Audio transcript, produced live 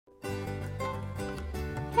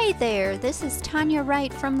Hey there, this is Tanya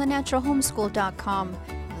Wright from thenaturalhomeschool.com,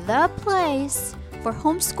 the place for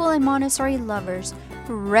homeschool and Montessori lovers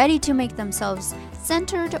ready to make themselves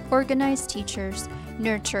centered, organized teachers,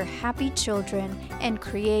 nurture happy children, and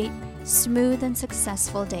create smooth and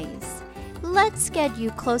successful days. Let's get you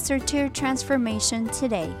closer to your transformation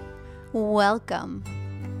today. Welcome.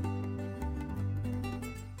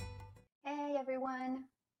 Hey everyone,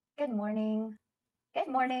 good morning. Good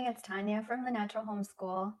morning, it's Tanya from The Natural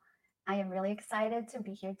Homeschool. I am really excited to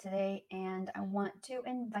be here today, and I want to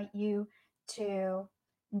invite you to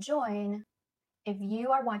join. If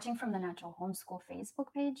you are watching from the Natural Homeschool Facebook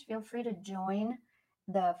page, feel free to join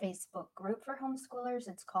the Facebook group for homeschoolers.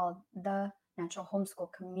 It's called The Natural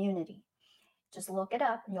Homeschool Community. Just look it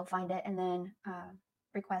up, you'll find it, and then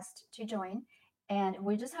request to join. And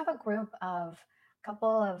we just have a group of a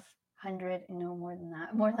couple of hundred, no more than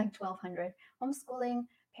that, more like 1,200 homeschooling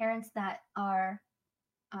parents that are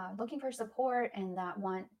looking for support and that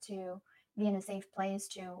want to be in a safe place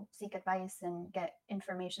to seek advice and get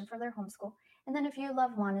information for their homeschool. And then if you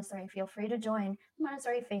love Montessori, feel free to join the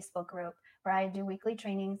Montessori Facebook group where I do weekly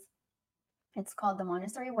trainings. It's called the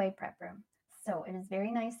Montessori Way Prep Room. So it is very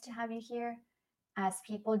nice to have you here. As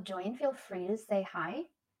people join, feel free to say hi.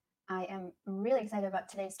 I am really excited about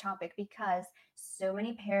today's topic because so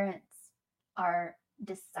many parents are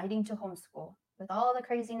deciding to homeschool with all the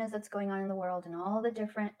craziness that's going on in the world and all the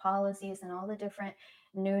different policies and all the different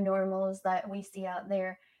new normals that we see out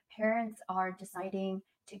there. Parents are deciding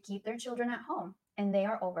to keep their children at home and they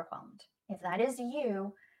are overwhelmed. If that is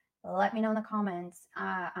you, let me know in the comments.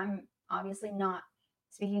 I'm obviously not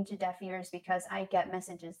speaking to deaf ears because I get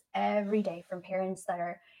messages every day from parents that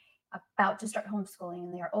are about to start homeschooling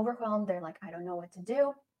and they are overwhelmed. They're like, I don't know what to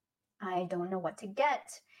do. I don't know what to get.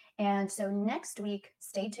 And so next week,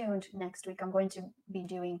 stay tuned. Next week, I'm going to be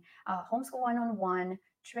doing a homeschool one-on-one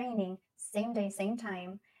training, same day, same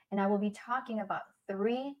time. And I will be talking about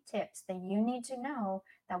 3 tips that you need to know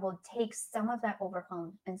that will take some of that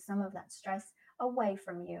overwhelm and some of that stress away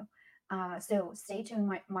from you. So stay tuned,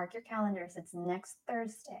 mark your calendars. It's next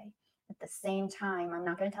Thursday at the same time. I'm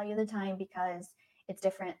not going to tell you the time because it's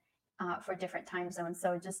different for different time zones.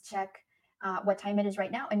 So just check what time it is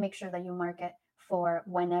right now and make sure that you mark it for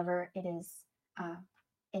whenever it is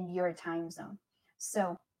in your time zone.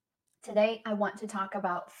 So today I want to talk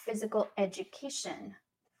about physical education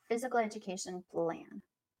plan.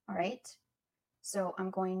 All right. So I'm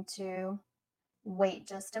going to wait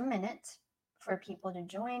just a minute for people to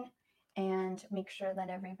join and make sure that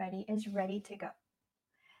everybody is ready to go.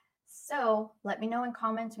 So let me know in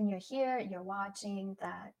comments when you're here, you're watching,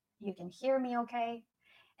 that you can hear me okay,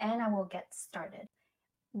 and I will get started.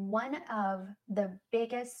 One of the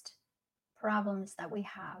biggest problems that we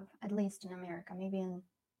have, at least in America, maybe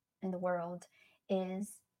in the world,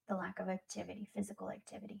 is the lack of activity, physical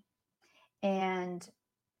activity. And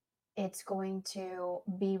it's going to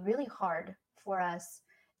be really hard for us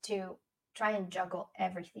to try and juggle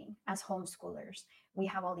everything as homeschoolers. We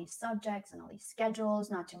have all these subjects and all these schedules,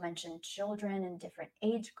 not to mention children in different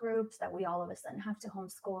age groups that we all of a sudden have to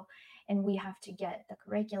homeschool, and we have to get the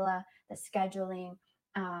curricula, the scheduling,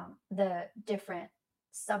 the different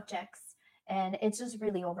subjects, and it's just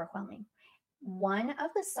really overwhelming. One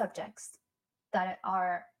of the subjects that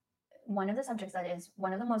is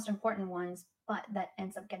one of the most important ones, but that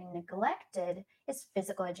ends up getting neglected, is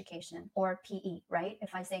physical education, or PE, right?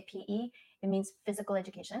 If I say PE, it means physical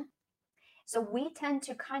education. So we tend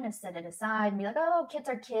to kind of set it aside and be like, oh, kids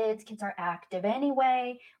are active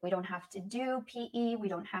anyway. We don't have to do PE. We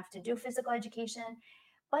don't have to do physical education.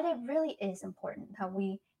 But it really is important that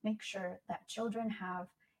we make sure that children have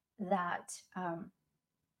that,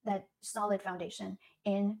 that solid foundation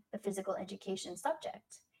in the physical education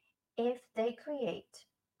subject. If they create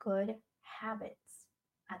good habits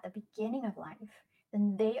at the beginning of life,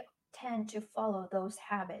 then they tend to follow those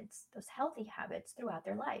habits, those healthy habits throughout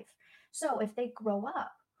their life. So if they grow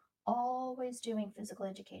up always doing physical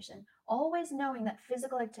education, always knowing that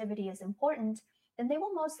physical activity is important, then they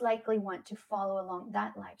will most likely want to follow along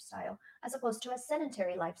that lifestyle as opposed to a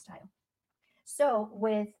sedentary lifestyle. So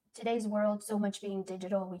with today's world, so much being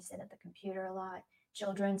digital, we sit at the computer a lot.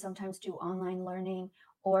 Children sometimes do online learning,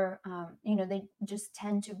 or they just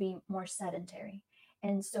tend to be more sedentary.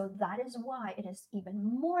 And so that is why it is even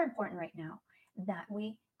more important right now that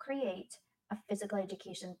we create a physical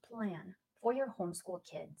education plan for your homeschool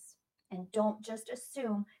kids. And don't just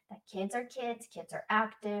assume that kids are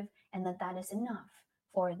active, and that is enough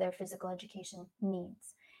for their physical education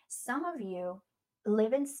needs. Some of you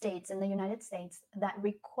live in states in the United States that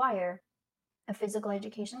require a physical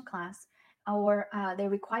education class, or they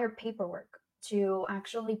require paperwork to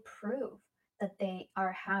actually prove that they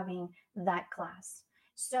are having that class.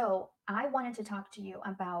 So I wanted to talk to you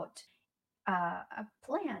about a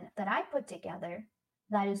plan that I put together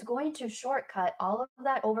that is going to shortcut all of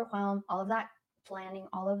that overwhelm, all of that planning,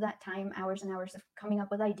 all of that time, hours and hours of coming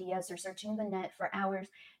up with ideas or searching the net for hours,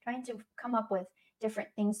 trying to come up with different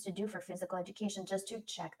things to do for physical education just to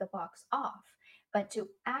check the box off, but to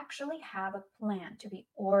actually have a plan, to be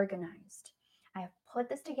organized. I have put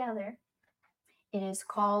this together. It is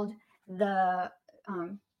called the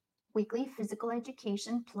Weekly Physical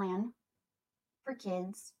Education Plan for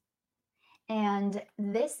Kids. And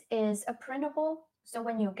this is a printable. So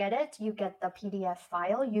when you get it, you get the PDF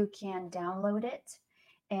file. You can download it.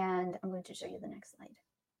 And I'm going to show you the next slide.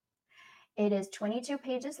 It is 22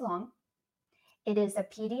 pages long. It is a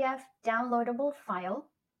PDF downloadable file.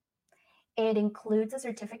 It includes a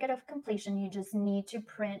certificate of completion. You just need to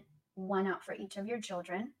print one out for each of your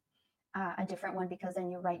children, a different one, because then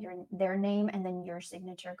you write their name and then your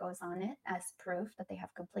signature goes on it as proof that they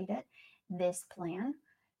have completed this plan.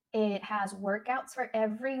 It has workouts for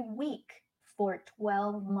every week for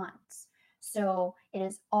 12 months. So it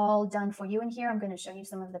is all done for you in here. I'm going to show you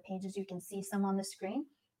some of the pages. You can see some on the screen,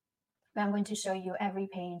 but I'm going to show you every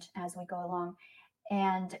page as we go along.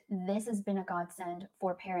 And this has been a godsend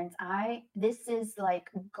for parents. This is like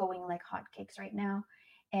going like hotcakes right now.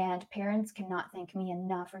 And parents cannot thank me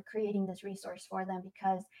enough for creating this resource for them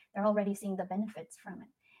because they're already seeing the benefits from it.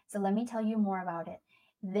 So let me tell you more about it.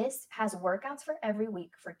 This has workouts for every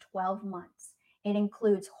week for 12 months. It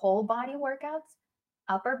includes whole body workouts,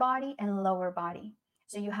 upper body, and lower body.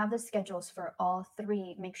 So you have the schedules for all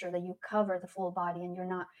three. Make sure that you cover the full body and you're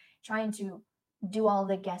not trying to do all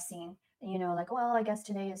the guessing, like, well, I guess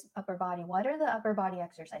today is upper body. What are the upper body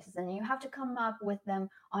exercises? And you have to come up with them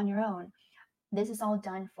on your own. This is all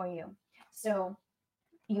done for you. So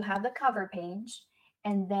you have the cover page,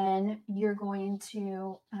 and then you're going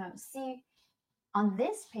to see on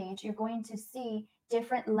this page, you're going to see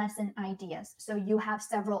different lesson ideas. So you have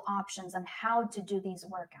several options on how to do these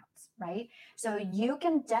workouts, right? So you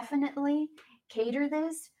can definitely cater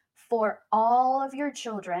this for all of your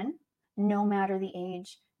children, no matter the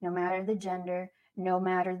age, no matter the gender, no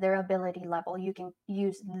matter their ability level. You can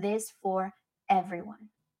use this for everyone,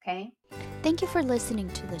 okay? Thank you for listening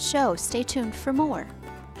to the show. Stay tuned for more.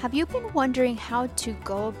 Have you been wondering how to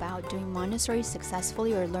go about doing Montessori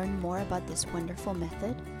successfully or learn more about this wonderful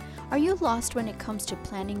method? Are you lost when it comes to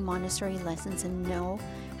planning Montessori lessons and know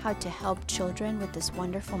how to help children with this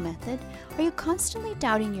wonderful method? Are you constantly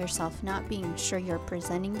doubting yourself, not being sure you're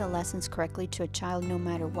presenting the lessons correctly to a child no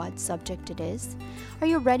matter what subject it is? Are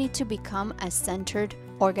you ready to become a centered,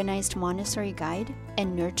 organized Montessori guide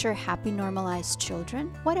and nurture happy, normalized children?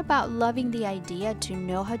 What about loving the idea to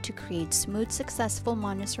know how to create smooth, successful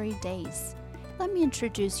Montessori days? Let me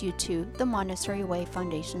introduce you to the Montessori Way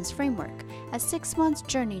Foundations Framework, a 6-month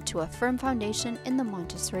journey to a firm foundation in the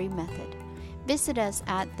Montessori method. Visit us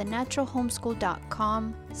at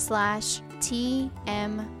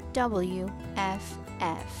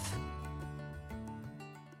thenaturalhomeschool.com/TMWFF.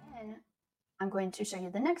 And I'm going to show you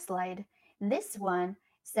the next slide. This one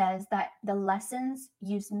says that the lessons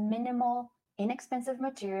use minimal, inexpensive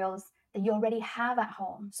materials that you already have at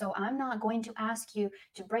home. So I'm not going to ask you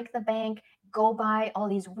to break the bank, go buy all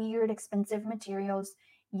these weird, expensive materials.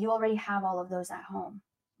 You already have all of those at home,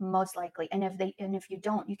 most likely. And if you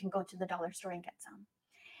don't, you can go to the dollar store and get some.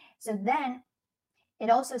 So then it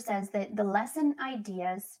also says that the lesson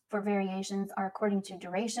ideas for variations are according to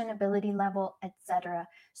duration, ability level, etc.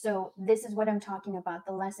 So this is what I'm talking about,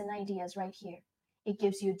 the lesson ideas right here. It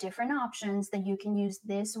gives you different options that you can use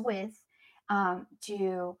this with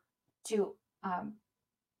to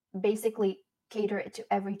basically cater it to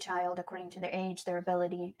every child according to their age, their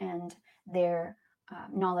ability, and their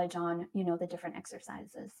knowledge on, the different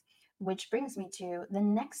exercises. Which brings me to the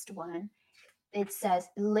next one. It says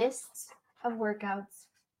lists of workouts.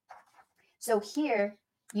 So here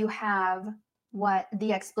you have what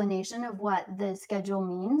the explanation of what the schedule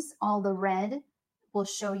means. All the red will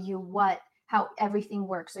show you how everything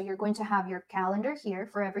works. So you're going to have your calendar here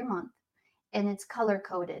for every month, and it's color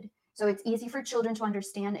coded. So it's easy for children to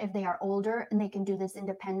understand if they are older and they can do this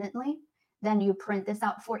independently. Then you print this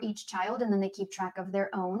out for each child, and then they keep track of their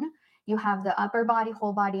own. You have the upper body,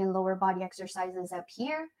 whole body, and lower body exercises up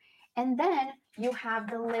here. And then you have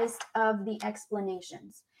the list of the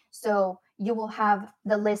explanations. So you will have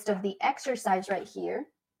the list of the exercise right here,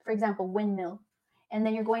 for example, windmill. And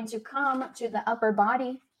then you're going to come to the upper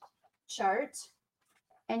body chart,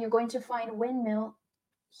 and you're going to find windmill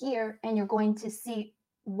here, and you're going to see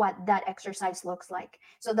what that exercise looks like.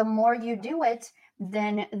 So the more you do it,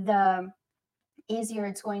 then the easier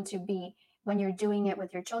it's going to be when you're doing it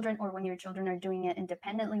with your children, or when your children are doing it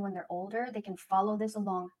independently when they're older. They can follow this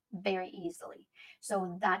along very easily.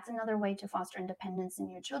 So that's another way to foster independence in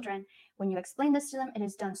your children. When you explain this to them, it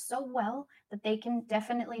is done so well that they can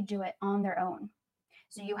definitely do it on their own.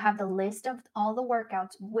 So you have the list of all the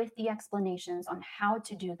workouts with the explanations on how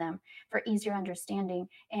to do them for easier understanding,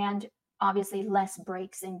 and obviously less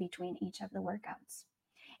breaks in between each of the workouts.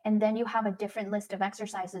 And then you have a different list of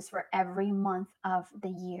exercises for every month of the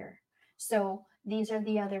year. So these are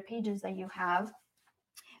the other pages that you have.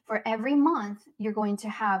 For every month, you're going to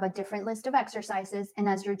have a different list of exercises. And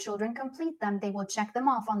as your children complete them, they will check them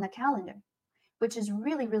off on the calendar, which is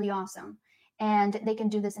really, really awesome. And they can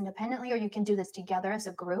do this independently, or you can do this together as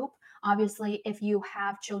a group. Obviously, if you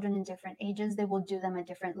have children in different ages, they will do them at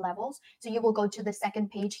different levels. So you will go to the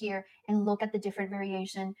second page here and look at the different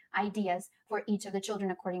variation ideas for each of the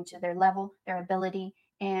children according to their level, their ability,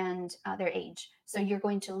 and their age. So you're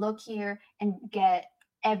going to look here and get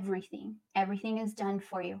everything. Everything is done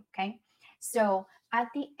for you. Okay. So at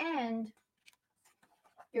the end,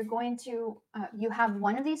 you're going to you have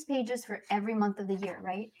one of these pages for every month of the year,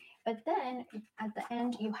 right? But then at the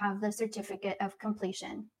end you have the certificate of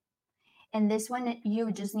completion, and this one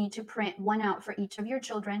you just need to print one out for each of your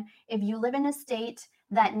children. If you live in a state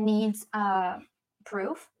that needs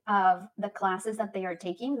proof of the classes that they are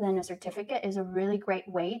taking, then a certificate is a really great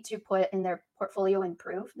way to put in their portfolio and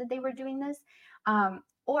proof that they were doing this.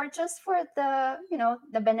 Or just for the,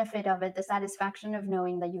 the benefit of it, the satisfaction of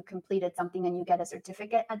knowing that you completed something and you get a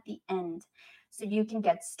certificate at the end. So you can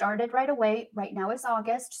get started right away. Right now is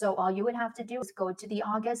August, so all you would have to do is go to the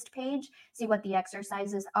August page, see what the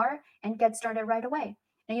exercises are, and get started right away.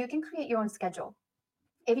 And you can create your own schedule.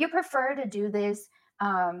 If you prefer to do this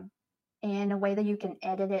in a way that you can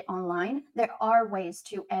edit it online, there are ways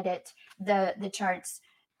to edit the charts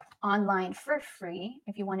online for free.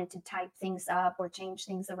 If you wanted to type things up or change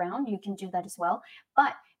things around, you can do that as well.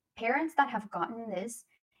 But parents that have gotten this,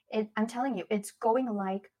 I'm telling you, it's going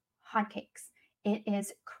like hotcakes. It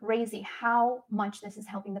is crazy how much this is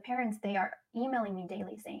helping the parents. They are emailing me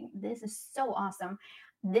daily saying, this is so awesome.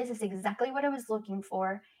 This is exactly what I was looking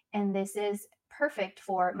for. And this is perfect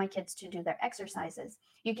for my kids to do their exercises.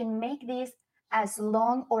 You can make these as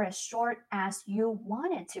long or as short as you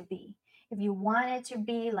want it to be. If you want it to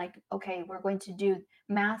be like, okay, we're going to do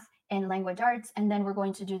math and language arts, and then we're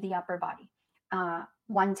going to do the upper body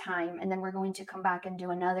one time, and then we're going to come back and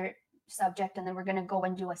do another subject, and then we're going to go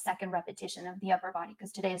and do a second repetition of the upper body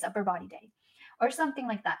because today is upper body day, or something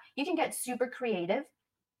like that. You can get super creative,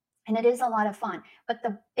 and it is a lot of fun. But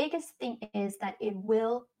the biggest thing is that it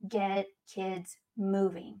will get kids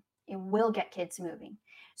moving. It will get kids moving.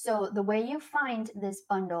 So the way you find this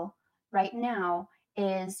bundle right now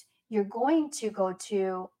is you're going to go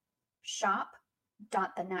to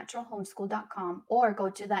shop.thenaturalhomeschool.com, or go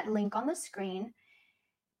to that link on the screen,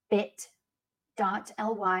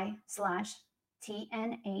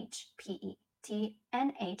 bit.ly/TNHPE.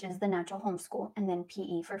 TNH is the natural homeschool, and then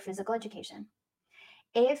PE for physical education.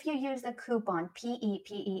 If you use the coupon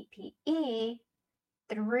PE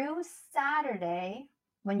through Saturday,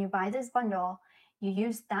 when you buy this bundle, you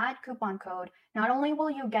use that coupon code, not only will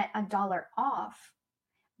you get $1 off,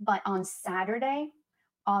 but on Saturday,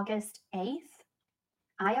 August 8th,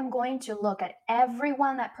 I am going to look at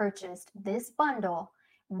everyone that purchased this bundle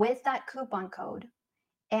with that coupon code,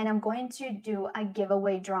 and I'm going to do a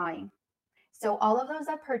giveaway drawing. So all of those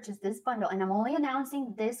that purchased this bundle, and I'm only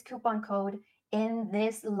announcing this coupon code in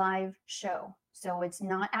this live show. So it's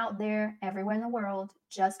not out there everywhere in the world,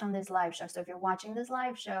 just on this live show. So if you're watching this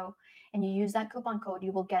live show and you use that coupon code,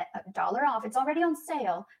 you will get $1 off. It's already on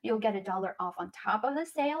sale. You'll get $1 off on top of the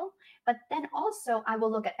sale. But then also I will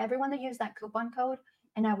look at everyone that used that coupon code,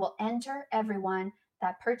 and I will enter everyone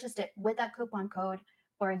that purchased it with that coupon code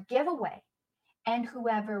for a giveaway. And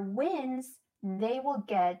whoever wins, they will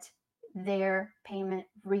get their payment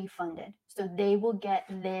refunded. So they will get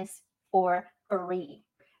this for free.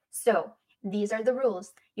 So these are the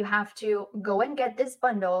rules. You have to go and get this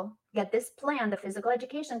bundle, get this plan, the physical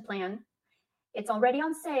education plan. It's already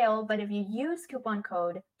on sale, but if you use coupon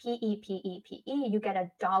code PEPEPE, you get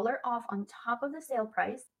 $1 off on top of the sale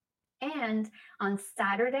price. And on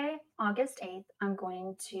Saturday, August 8th, I'm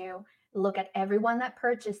going to look at everyone that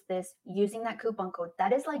purchased this using that coupon code.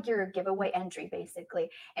 That is like your giveaway entry, basically.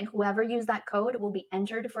 And whoever used that code will be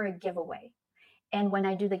entered for a giveaway. And when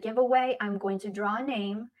I do the giveaway, I'm going to draw a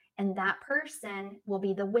name, and that person will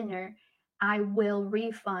be the winner. I will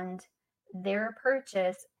refund their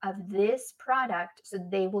purchase of this product, so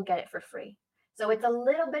they will get it for free. So it's a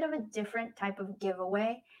little bit of a different type of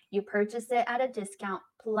giveaway. You purchase it at a discount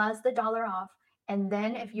plus the $1 off, And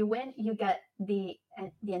then if you win, you get the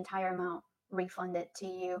entire amount refunded to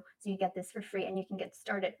you. So you get this for free and you can get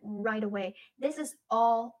started right away. This is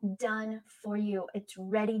all done for you. It's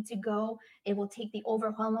ready to go. It will take the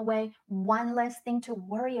overwhelm away. One less thing to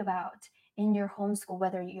worry about in your homeschool,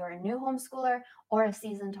 whether you're a new homeschooler or a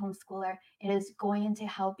seasoned homeschooler. It is going to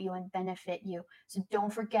help you and benefit you. So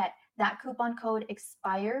don't forget that coupon code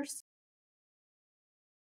expires